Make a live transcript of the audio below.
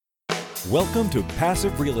Welcome to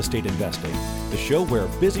Passive Real Estate Investing, the show where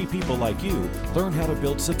busy people like you learn how to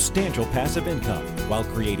build substantial passive income while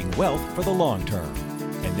creating wealth for the long term.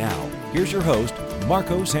 And now, here's your host,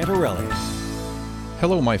 Marco Santarelli.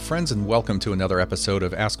 Hello, my friends, and welcome to another episode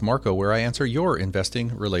of Ask Marco, where I answer your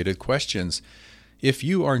investing-related questions. If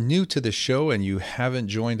you are new to this show and you haven't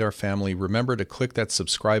joined our family, remember to click that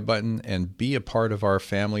subscribe button and be a part of our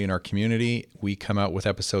family and our community. We come out with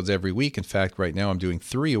episodes every week. In fact, right now I'm doing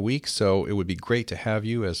 3 a week, so it would be great to have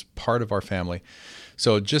you as part of our family.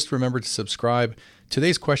 So just remember to subscribe.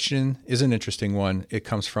 Today's question is an interesting one. It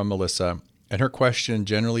comes from Melissa, and her question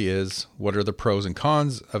generally is, what are the pros and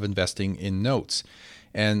cons of investing in notes?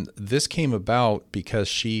 And this came about because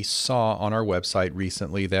she saw on our website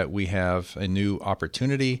recently that we have a new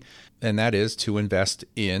opportunity, and that is to invest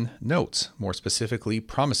in notes, more specifically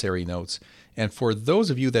promissory notes. And for those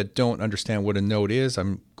of you that don't understand what a note is,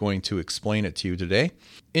 I'm going to explain it to you today.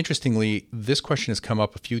 Interestingly, this question has come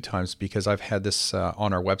up a few times because I've had this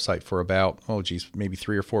on our website for about, maybe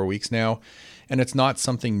 3 or 4 weeks now. And it's not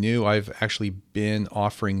something new. I've actually been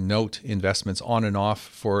offering note investments on and off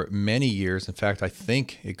for many years. In fact, I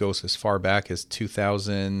think it goes as far back as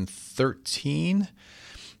 2013.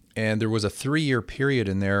 And there was a 3-year period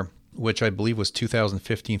in there, which I believe was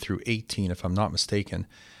 2015 through 18, if I'm not mistaken,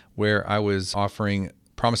 where I was offering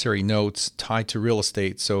promissory notes tied to real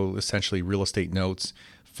estate. So essentially real estate notes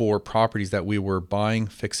for properties that we were buying,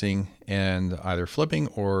 fixing, and either flipping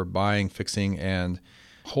or buying, fixing, and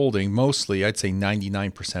holding. Mostly, I'd say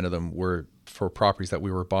 99% of them were for properties that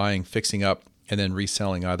we were buying, fixing up, and then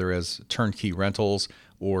reselling either as turnkey rentals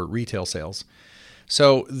or retail sales.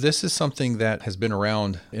 So this is something that has been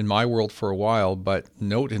around in my world for a while, but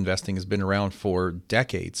note investing has been around for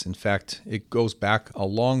decades. In fact, it goes back a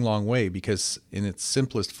long, long way because in its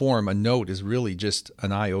simplest form, a note is really just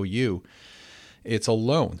an IOU. It's a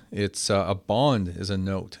loan. It's a bond is a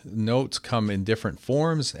note. Notes come in different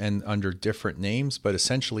forms and under different names, but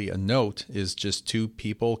essentially a note is just two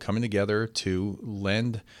people coming together to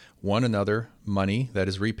lend one another money that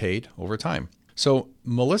is repaid over time. So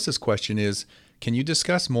Melissa's question is, can you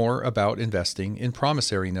discuss more about investing in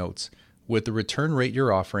promissory notes? With the return rate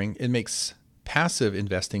you're offering, it makes passive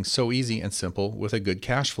investing so easy and simple with a good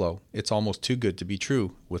cash flow. It's almost too good to be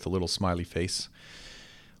true, with a little smiley face.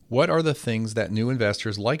 What are the things that new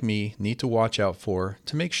investors like me need to watch out for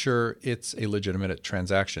to make sure it's a legitimate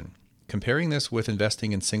transaction? Comparing this with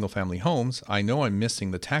investing in single-family homes, I know I'm missing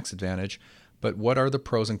the tax advantage, but what are the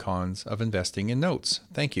pros and cons of investing in notes?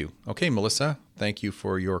 Thank you. Okay, Melissa, thank you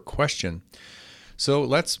for your question. So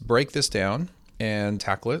let's break this down and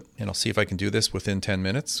tackle it, and I'll see if I can do this within 10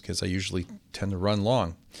 minutes because I usually tend to run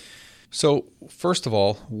long. So first of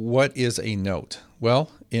all, what is a note?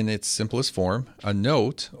 Well, in its simplest form, a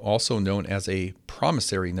note, also known as a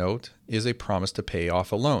promissory note, is a promise to pay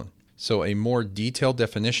off a loan. So a more detailed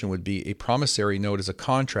definition would be a promissory note is a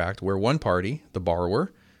contract where one party, the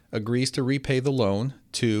borrower, agrees to repay the loan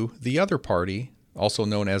to the other party, also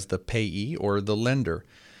known as the payee or the lender.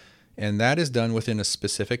 And that is done within a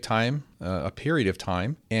specific time, a period of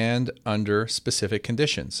time, and under specific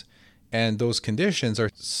conditions. And those conditions are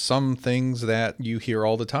some things that you hear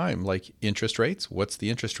all the time, like interest rates. What's the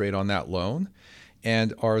interest rate on that loan?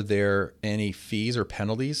 And are there any fees or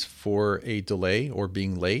penalties for a delay or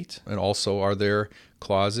being late? And also, are there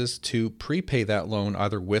clauses to prepay that loan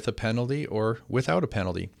either with a penalty or without a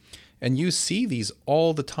penalty? And you see these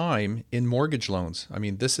all the time in mortgage loans. I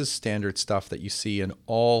mean, this is standard stuff that you see in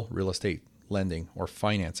all real estate lending or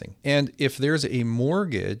financing. And if there's a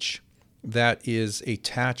mortgage that is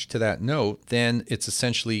attached to that note, then it's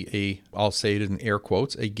essentially I'll say it in air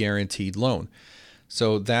quotes, a guaranteed loan.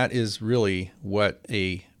 So that is really what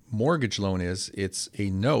a mortgage loan is. It's a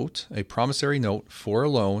note, a promissory note for a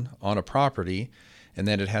loan on a property, and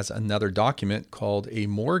then it has another document called a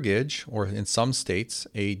mortgage, or in some states,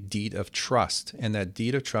 a deed of trust. And that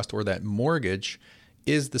deed of trust or that mortgage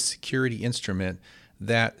is the security instrument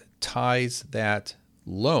that ties that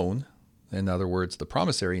loan, in other words, the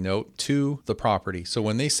promissory note, to the property. So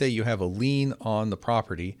when they say you have a lien on the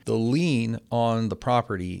property on the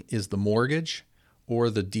property is the mortgage or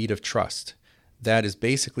the deed of trust. That is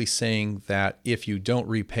basically saying that if you don't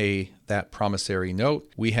repay that promissory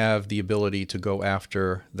note, we have the ability to go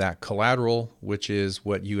after that collateral, which is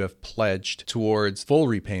what you have pledged towards full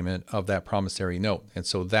repayment of that promissory note. And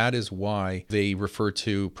so that is why they refer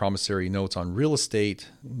to promissory notes on real estate,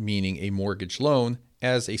 meaning a mortgage loan,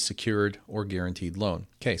 as a secured or guaranteed loan.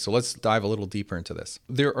 Okay, so let's dive a little deeper into this.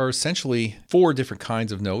 There are essentially 4 different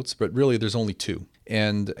kinds of notes, but really there's only 2.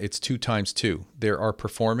 And it's 2 times 2. There are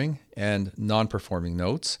performing and non-performing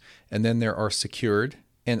notes, and then there are secured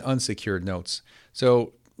and unsecured notes.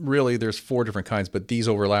 So really there's 4 different kinds, but these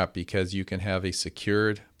overlap because you can have a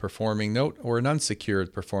secured performing note or an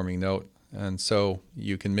unsecured performing note. And so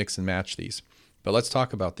you can mix and match these. But let's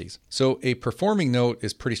talk about these. So a performing note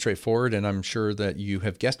is pretty straightforward, and I'm sure that you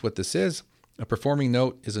have guessed what this is. A performing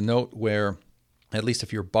note is a note where, at least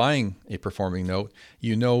if you're buying a performing note,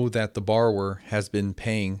 you know that the borrower has been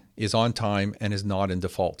paying, is on time, and is not in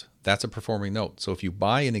default. That's a performing note. So if you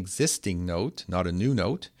buy an existing note, not a new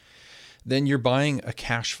note, then you're buying a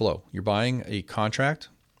cash flow. You're buying a contract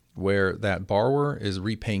where that borrower is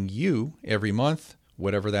repaying you every month,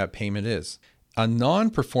 whatever that payment is. A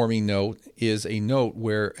non-performing note is a note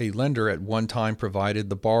where a lender at one time provided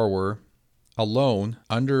the borrower a loan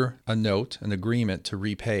under a note, an agreement to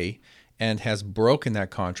repay, and has broken that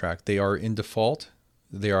contract. They are in default.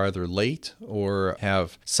 They are either late or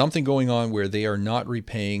have something going on where they are not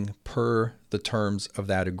repaying per the terms of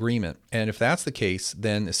that agreement. And if that's the case,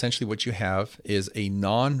 then essentially what you have is a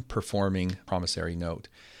non-performing promissory note.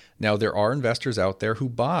 Now, there are investors out there who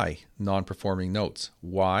buy non-performing notes.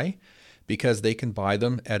 Why? Because they can buy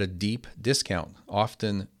them at a deep discount,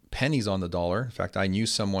 often pennies on the dollar. In fact, I knew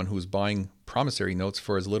someone who was buying promissory notes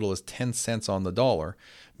for as little as 10 cents on the dollar,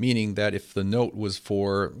 meaning that if the note was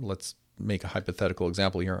for, let's make a hypothetical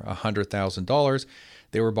example here, $100,000,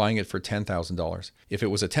 they were buying it for $10,000. If it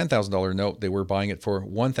was a $10,000 note, they were buying it for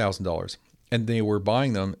 $1,000. And they were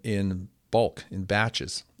buying them in bulk, in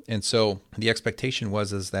batches. And so the expectation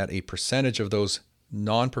was that a percentage of those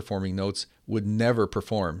non-performing notes would never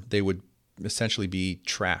perform. They would essentially be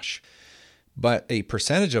trash. But a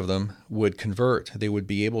percentage of them would convert. They would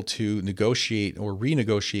be able to negotiate or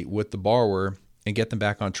renegotiate with the borrower and get them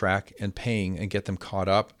back on track and paying and get them caught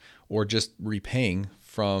up, or just repaying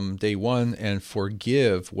from day one and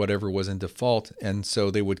forgive whatever was in default. And so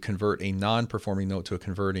they would convert a non-performing note to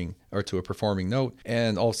a performing note.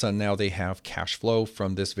 And all of a sudden now they have cash flow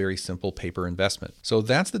from this very simple paper investment. So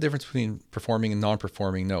that's the difference between performing and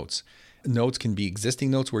non-performing notes. Notes can be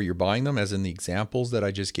existing notes where you're buying them, as in the examples that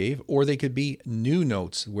I just gave, or they could be new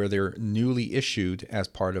notes where they're newly issued as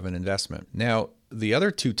part of an investment. Now, the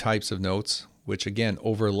other 2 types of notes, which again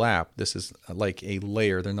overlap, this is like a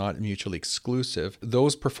layer, they're not mutually exclusive.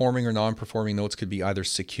 Those performing or non-performing notes could be either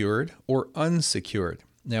secured or unsecured.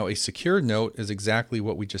 Now, a secured note is exactly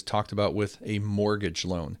what we just talked about with a mortgage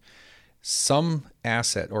loan. Some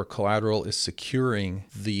asset or collateral is securing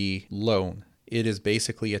the loan. It is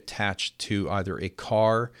basically attached to either a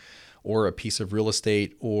car or a piece of real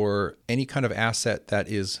estate or any kind of asset that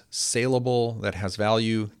is saleable, that has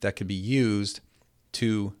value, that could be used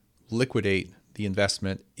to liquidate the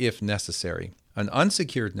investment if necessary. An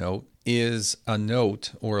unsecured note is a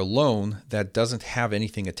note or a loan that doesn't have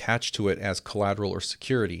anything attached to it as collateral or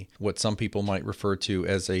security, what some people might refer to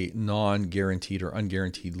as a non-guaranteed or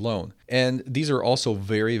unguaranteed loan. And these are also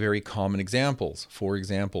very, very common examples. For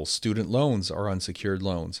example, student loans are unsecured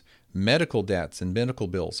loans. Medical debts and medical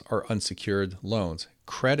bills are unsecured loans.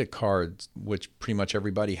 Credit cards, which pretty much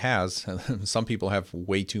everybody has, some people have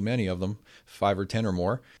way too many of them, 5 or 10 or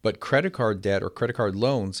more, but credit card debt or credit card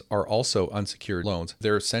loans are also unsecured loans.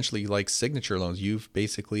 They're essentially like signature loans. You've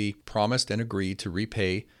basically promised and agreed to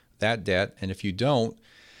repay that debt, and if you don't,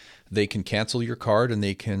 they can cancel your card and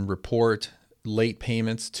they can report late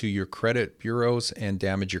payments to your credit bureaus and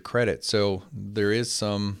damage your credit. So there is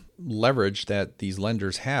some leverage that these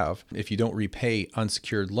lenders have if you don't repay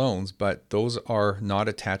unsecured loans, but those are not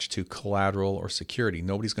attached to collateral or security.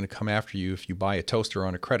 Nobody's going to come after you if you buy a toaster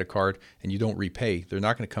on a credit card and you don't repay. They're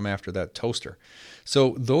not going to come after that toaster.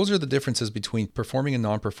 So those are the differences between performing and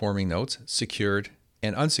non-performing notes, secured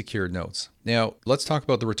and unsecured notes. Now, let's talk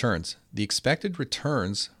about the returns. The expected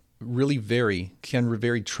returns really can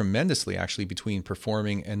vary tremendously actually between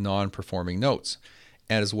performing and non-performing notes,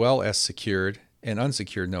 as well as secured and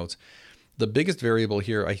unsecured notes. The biggest variable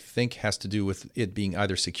here, I think, has to do with it being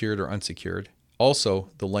either secured or unsecured. Also,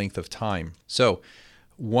 the length of time. So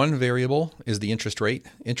one variable is the interest rate.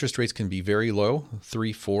 Interest rates can be very low,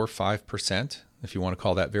 3, 4, 5%, if you want to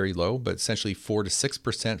call that very low, but essentially 4 to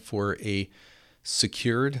 6% for a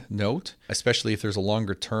secured note, especially if there's a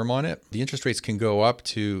longer term on it. The interest rates can go up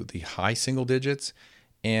to the high single digits.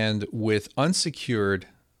 And with unsecured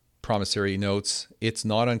promissory notes, it's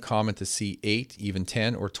not uncommon to see 8, even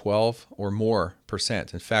 10 or 12 or more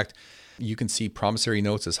percent. In fact, you can see promissory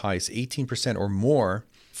notes as high as 18% or more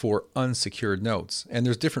for unsecured notes. And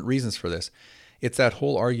there's different reasons for this. It's that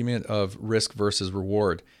whole argument of risk versus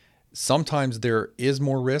reward. Sometimes there is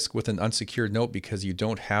more risk with an unsecured note because you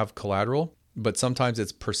don't have collateral, but sometimes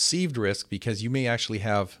it's perceived risk because you may actually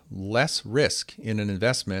have less risk in an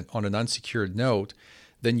investment on an unsecured note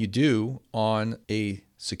than you do on a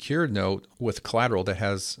secured note with collateral that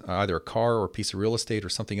has either a car or a piece of real estate or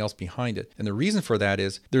something else behind it. And the reason for that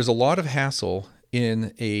is there's a lot of hassle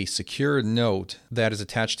in a secured note that is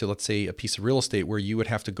attached to, let's say, a piece of real estate where you would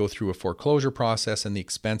have to go through a foreclosure process, and the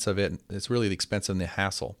expense of it, it's really the expense and the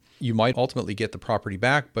hassle. You might ultimately get the property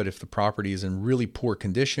back, but if the property is in really poor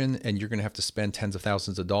condition and you're going to have to spend tens of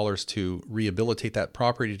thousands of dollars to rehabilitate that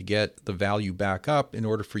property to get the value back up in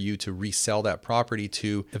order for you to resell that property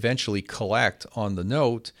to eventually collect on the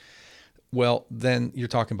note, well, then you're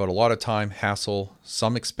talking about a lot of time, hassle,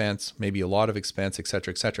 some expense, maybe a lot of expense, et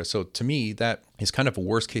cetera, et cetera. So to me, that is kind of a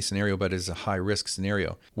worst case scenario, but is a high risk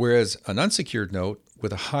scenario. Whereas an unsecured note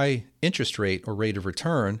with a high interest rate or rate of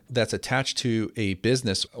return that's attached to a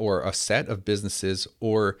business or a set of businesses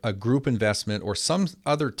or a group investment or some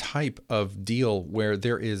other type of deal where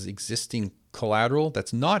there is existing collateral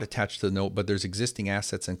that's not attached to the note, but there's existing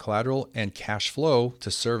assets and collateral and cash flow to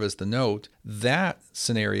service the note, that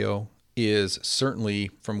scenario is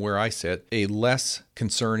certainly, from where I sit, a less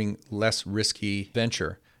concerning, less risky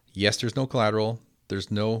venture. Yes, there's no collateral,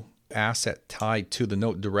 there's no asset tied to the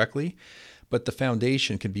note directly, but the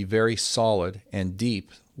foundation can be very solid and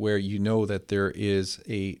deep where you know that there is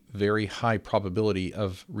a very high probability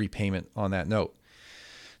of repayment on that note.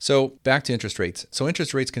 So back to interest rates. So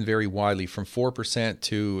interest rates can vary widely from 4%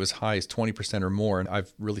 to as high as 20% or more, and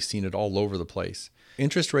I've really seen it all over the place.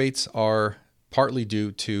 Interest rates are partly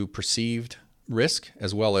due to perceived risk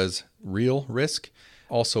as well as real risk,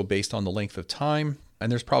 also based on the length of time. And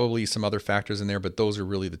there's probably some other factors in there, but those are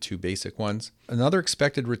really the two basic ones. Another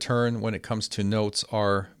expected return when it comes to notes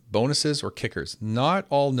are bonuses or kickers. Not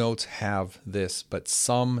all notes have this, but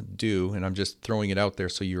some do, and I'm just throwing it out there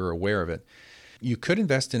so you're aware of it. You could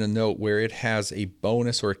invest in a note where it has a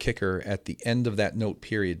bonus or a kicker at the end of that note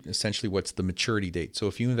period, essentially what's the maturity date. So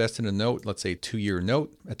if you invest in a note, let's say a 2-year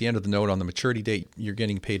note, at the end of the note on the maturity date, you're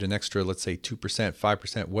getting paid an extra, let's say 2%,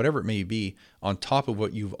 5%, whatever it may be, on top of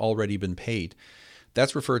what you've already been paid.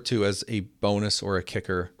 That's referred to as a bonus or a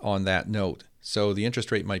kicker on that note. So the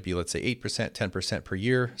interest rate might be, let's say 8%, 10% per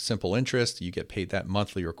year, simple interest. You get paid that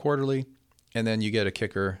monthly or quarterly. And then you get a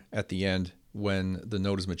kicker at the end when the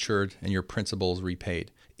note is matured and your principal is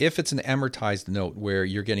repaid. If it's an amortized note where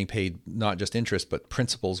you're getting paid not just interest but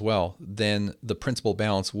principal as well, then the principal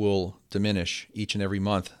balance will diminish each and every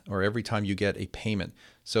month or every time you get a payment.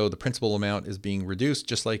 So the principal amount is being reduced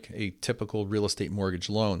just like a typical real estate mortgage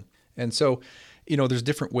loan. And so, there's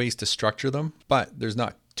different ways to structure them, but there's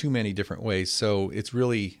not too many different ways. So it's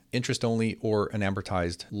really interest only or an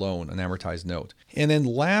amortized loan, an amortized note. And then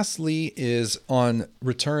lastly is on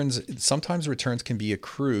returns. Sometimes returns can be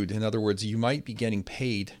accrued. In other words, you might be getting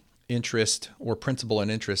paid interest or principal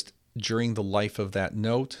and interest during the life of that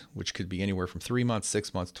note, which could be anywhere from 3 months,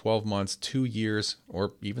 6 months, 12 months, 2 years,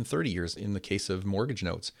 or even 30 years in the case of mortgage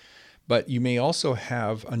notes. But you may also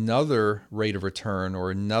have another rate of return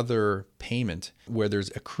or another payment where there's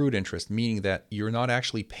accrued interest, meaning that you're not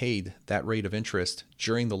actually paid that rate of interest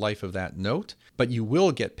during the life of that note, but you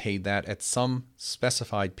will get paid that at some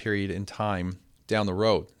specified period in time down the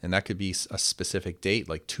road. And that could be a specific date,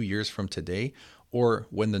 like 2 years from today, or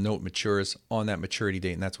when the note matures on that maturity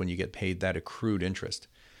date, and that's when you get paid that accrued interest.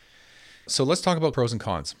 So let's talk about pros and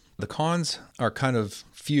cons. The cons are kind of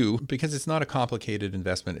few because it's not a complicated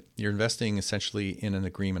investment. You're investing essentially in an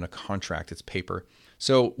agreement, a contract, it's paper.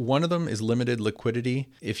 So one of them is limited liquidity.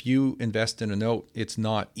 If you invest in a note, it's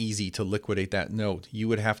not easy to liquidate that note. You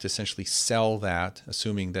would have to essentially sell that,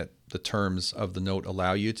 assuming that the terms of the note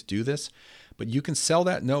allow you to do this. But you can sell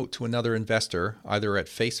that note to another investor, either at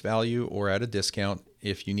face value or at a discount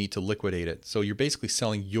if you need to liquidate it. So you're basically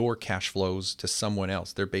selling your cash flows to someone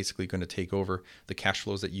else. They're basically going to take over the cash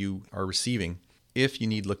flows that you are receiving if you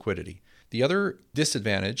need liquidity. The other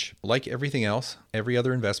disadvantage, like everything else, every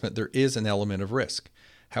other investment, there is an element of risk.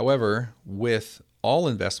 However, with all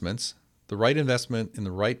investments, the right investment in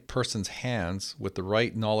the right person's hands with the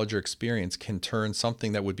right knowledge or experience can turn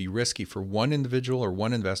something that would be risky for one individual or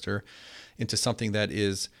one investor into something that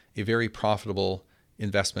is a very profitable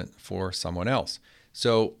investment for someone else.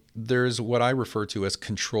 So there's what I refer to as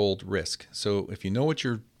controlled risk. So if you know what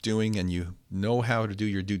you're doing and you know how to do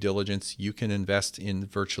your due diligence, you can invest in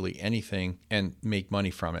virtually anything and make money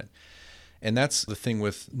from it. And that's the thing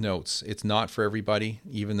with notes. It's not for everybody,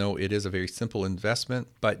 even though it is a very simple investment,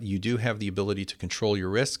 but you do have the ability to control your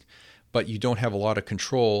risk, but you don't have a lot of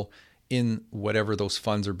control in whatever those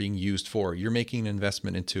funds are being used for. You're making an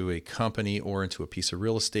investment into a company or into a piece of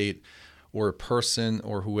real estate or a person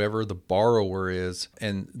or whoever the borrower is,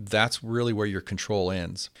 and that's really where your control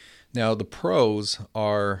ends. Now, the pros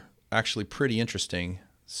are actually pretty interesting.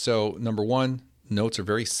 So, number one, notes are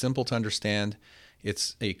very simple to understand.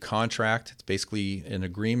 It's a contract. It's basically an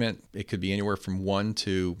agreement. It could be anywhere from 1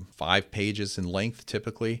 to 5 pages in length,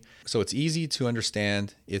 typically. So it's easy to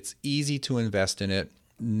understand. It's easy to invest in it.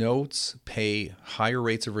 Notes pay higher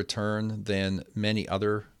rates of return than many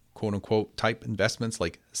other quote unquote type investments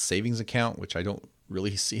like savings account, which I don't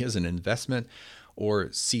really see as an investment, or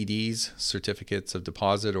CDs, certificates of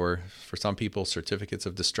deposit, or for some people, certificates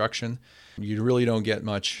of destruction. You really don't get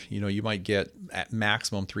much. You might get at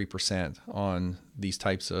maximum 3% on these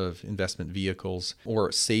types of investment vehicles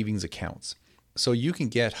or savings accounts. So you can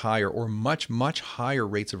get higher or much, much higher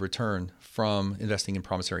rates of return from investing in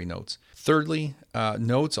promissory notes. Thirdly,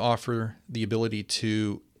 notes offer the ability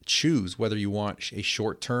to choose whether you want a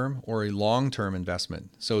short-term or a long-term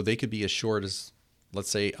investment. So they could be as short as, let's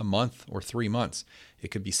say, a month or 3 months.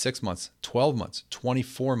 It could be 6 months, 12 months,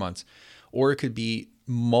 24 months, or it could be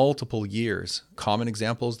multiple years. Common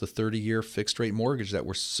examples, the 30-year fixed rate mortgage that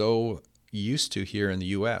we're so used to here in the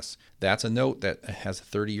US. That's a note that has a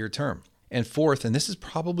 30-year term. And fourth, and this is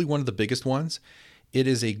probably one of the biggest ones, it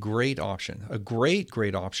is a great option, a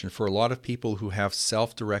great option for a lot of people who have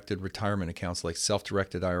self-directed retirement accounts like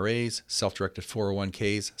self-directed IRAs, self-directed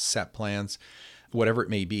 401ks, SEP plans, whatever it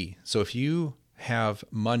may be. So if you have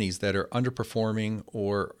monies that are underperforming,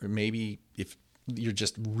 or maybe if you're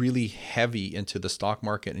just really heavy into the stock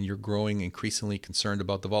market and you're growing increasingly concerned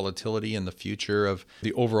about the volatility and the future of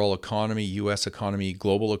the overall economy, US economy,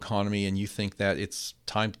 global economy, and you think that it's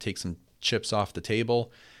time to take some chips off the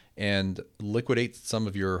table and liquidate some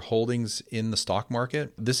of your holdings in the stock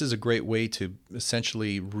market, this is a great way to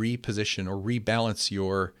essentially reposition or rebalance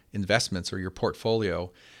your investments or your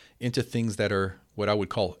portfolio into things that are what I would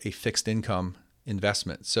call a fixed income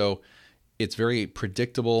investment. So it's very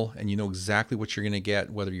predictable and you know exactly what you're going to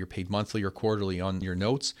get, whether you're paid monthly or quarterly on your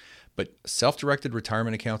notes. But self-directed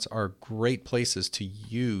retirement accounts are great places to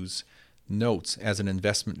use notes as an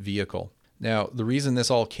investment vehicle. Now, the reason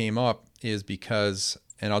this all came up is because,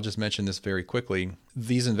 and I'll just mention this very quickly,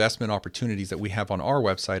 these investment opportunities that we have on our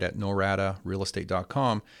website at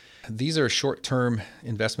noradarealestate.com, these are short-term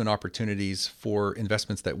investment opportunities for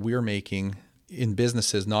investments that we're making in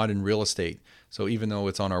businesses, not in real estate. So even though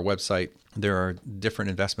it's on our website, there are different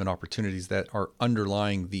investment opportunities that are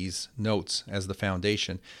underlying these notes as the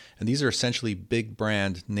foundation. And these are essentially big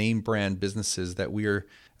brand, name brand businesses that we are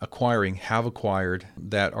acquiring, have acquired,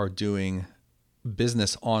 that are doing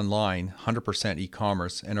business online, 100%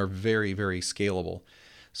 e-commerce, and are very, very scalable.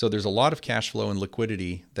 So there's a lot of cash flow and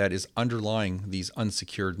liquidity that is underlying these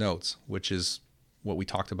unsecured notes, which is what we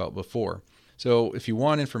talked about before. So if you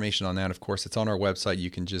want information on that, of course, it's on our website.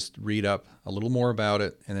 You can just read up a little more about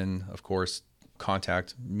it. And then, of course,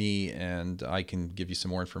 contact me and I can give you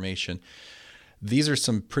some more information. These are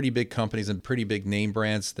some pretty big companies and pretty big name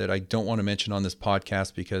brands that I don't want to mention on this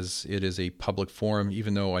podcast because it is a public forum.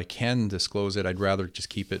 Even though I can disclose it, I'd rather just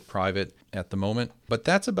keep it private at the moment. But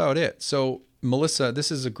that's about it. So Melissa,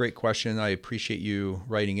 this is a great question. I appreciate you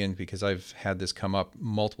writing in because I've had this come up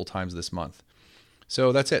multiple times this month.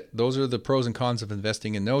 So that's it. Those are the pros and cons of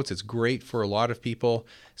investing in notes. It's great for a lot of people,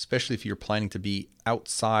 especially if you're planning to be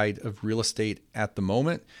outside of real estate at the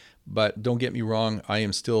moment. But don't get me wrong, I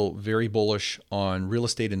am still very bullish on real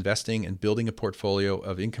estate investing and building a portfolio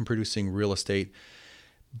of income-producing real estate.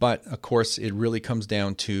 But of course, it really comes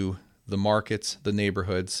down to the markets, the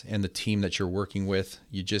neighborhoods, and the team that you're working with.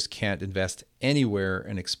 You just can't invest anywhere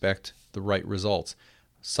and expect the right results.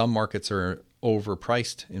 Some markets are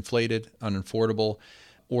overpriced, inflated, unaffordable,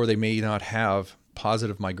 or they may not have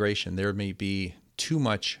positive migration. There may be too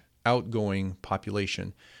much outgoing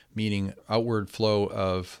population, meaning outward flow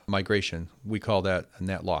of migration. We call that a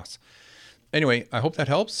net loss. Anyway, I hope that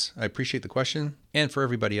helps. I appreciate the question. And for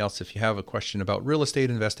everybody else, if you have a question about real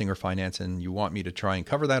estate investing or finance and you want me to try and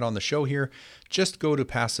cover that on the show here, just go to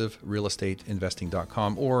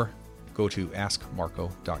passiverealestateinvesting.com or go to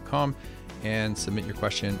askmarco.com and submit your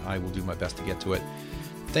question. I will do my best to get to it.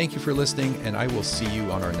 Thank you for listening, and I will see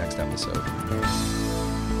you on our next episode.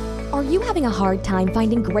 Are you having a hard time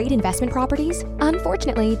finding great investment properties?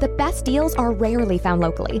 Unfortunately, the best deals are rarely found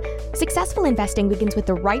locally. Successful investing begins with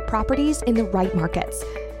the right properties in the right markets.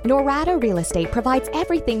 Norada Real Estate provides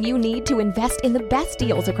everything you need to invest in the best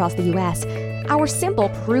deals across the U.S. Our simple,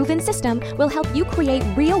 proven system will help you create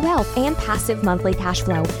real wealth and passive monthly cash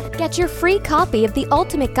flow. Get your free copy of the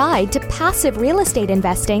ultimate guide to passive real estate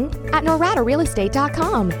investing at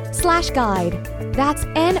noradarealestate.com/guide. That's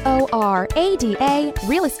NORADA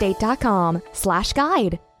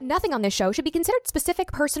realestate.com/guide. Nothing on this show should be considered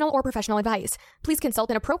specific personal or professional advice. Please consult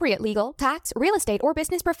an appropriate legal, tax, real estate, or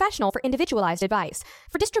business professional for individualized advice.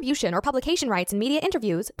 For distribution or publication rights and media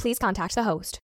interviews, please contact the host.